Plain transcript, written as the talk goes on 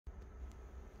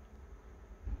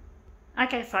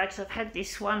Okay folks, I've had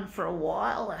this one for a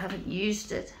while. I haven't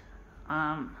used it.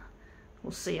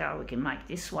 We'll see how we can make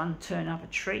this one turn up a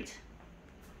treat.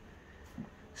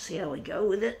 See how we go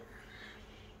with it.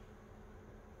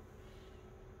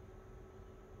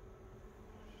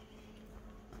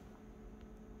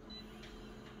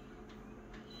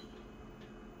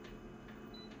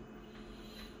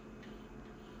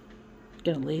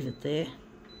 Gonna leave it there.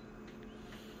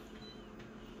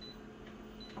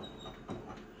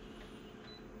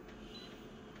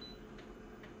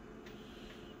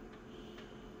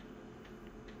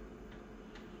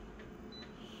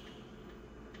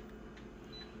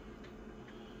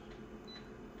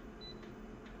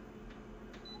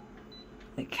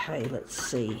 Okay, let's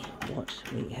see what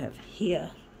we have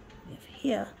here. We have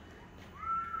here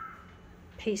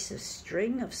a piece of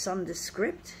string of some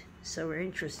descript. So we're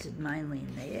interested mainly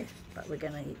in there, but we're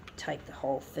going to take the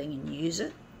whole thing and use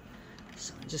it.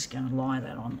 So I'm just going to lie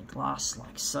that on the glass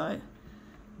like so.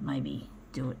 Maybe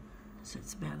do it so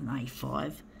it's about an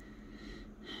A5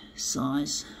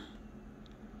 size.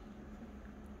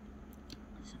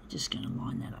 So I'm just going to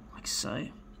line that up like so.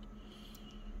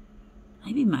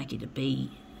 Maybe make it a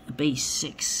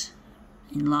B6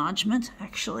 enlargement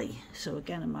actually. So we're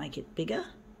going to make it bigger.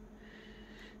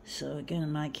 So we're going to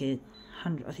make it I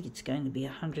think it's going to be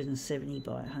 170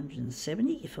 by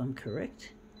 170 if I'm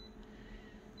correct.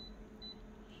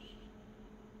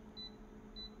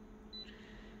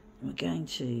 And we're going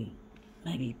to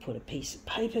maybe put a piece of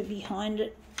paper behind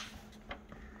it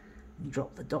and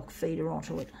drop the dock feeder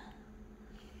onto it.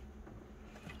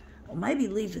 Or maybe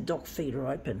leave the dock feeder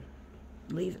open.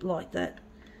 Leave it like that.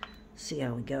 See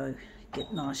how we go.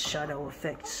 Get nice shadow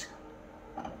effects.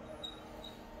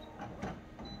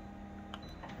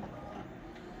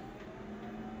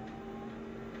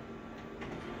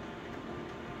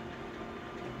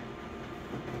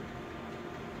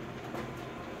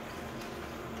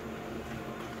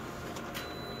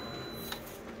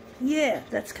 Yeah,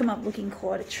 that's come up looking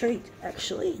quite a treat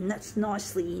actually, and that's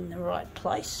nicely in the right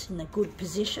place, in a good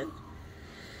position.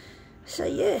 So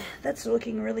yeah, that's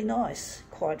looking really nice,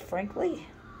 quite frankly.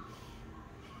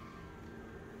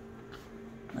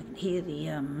 I can hear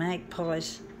the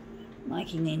magpies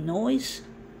making their noise.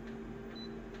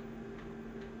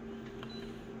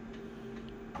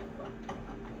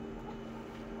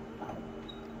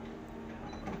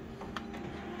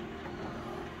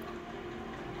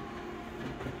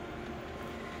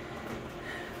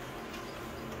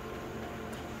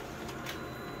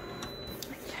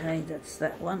 Okay, that's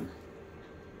that one.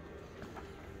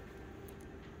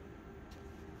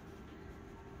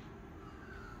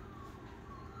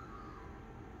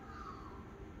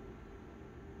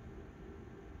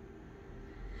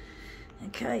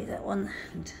 Okay, that one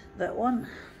and that one.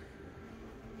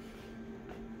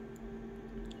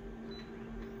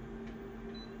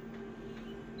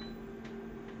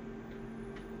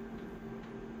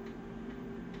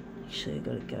 Actually, I've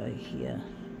got to go here.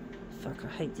 Fuck, I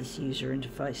hate this user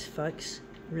interface, folks.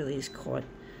 It really is quite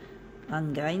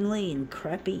ungainly and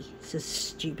crappy. It's just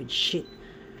stupid shit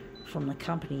from the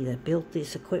company that built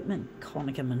this equipment,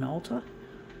 Konica Minolta.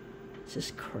 It's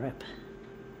just crap.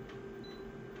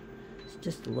 It's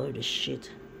just a load of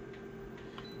shit.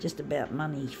 Just about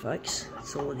money, folks.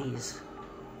 That's all it is.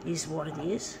 It is what it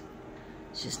is.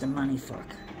 It's just a money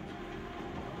fuck.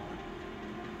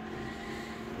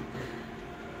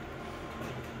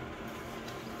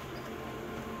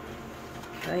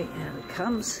 Okay, out it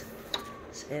comes.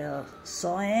 It's our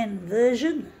cyan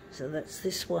version. So that's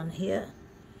this one here.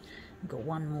 We've got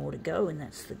one more to go, and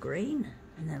that's the green.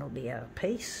 And that'll be our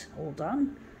piece, all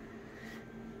done.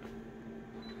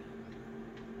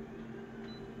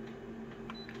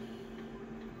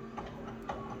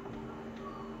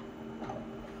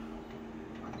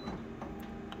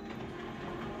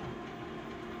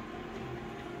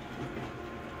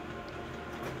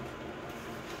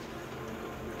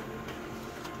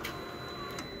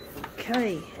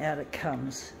 Okay, out it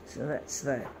comes. So that's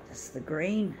that. That's the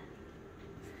green.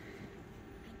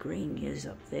 The green goes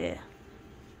up there.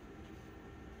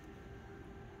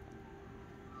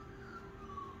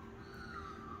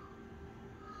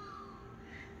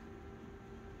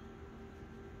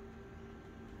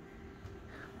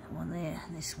 That one there,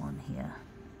 and this one here.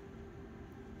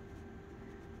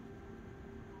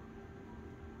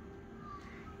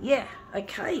 Yeah,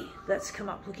 okay, that's come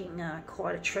up looking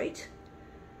quite a treat.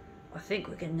 I think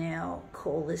we can now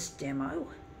call this demo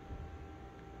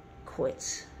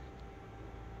quits.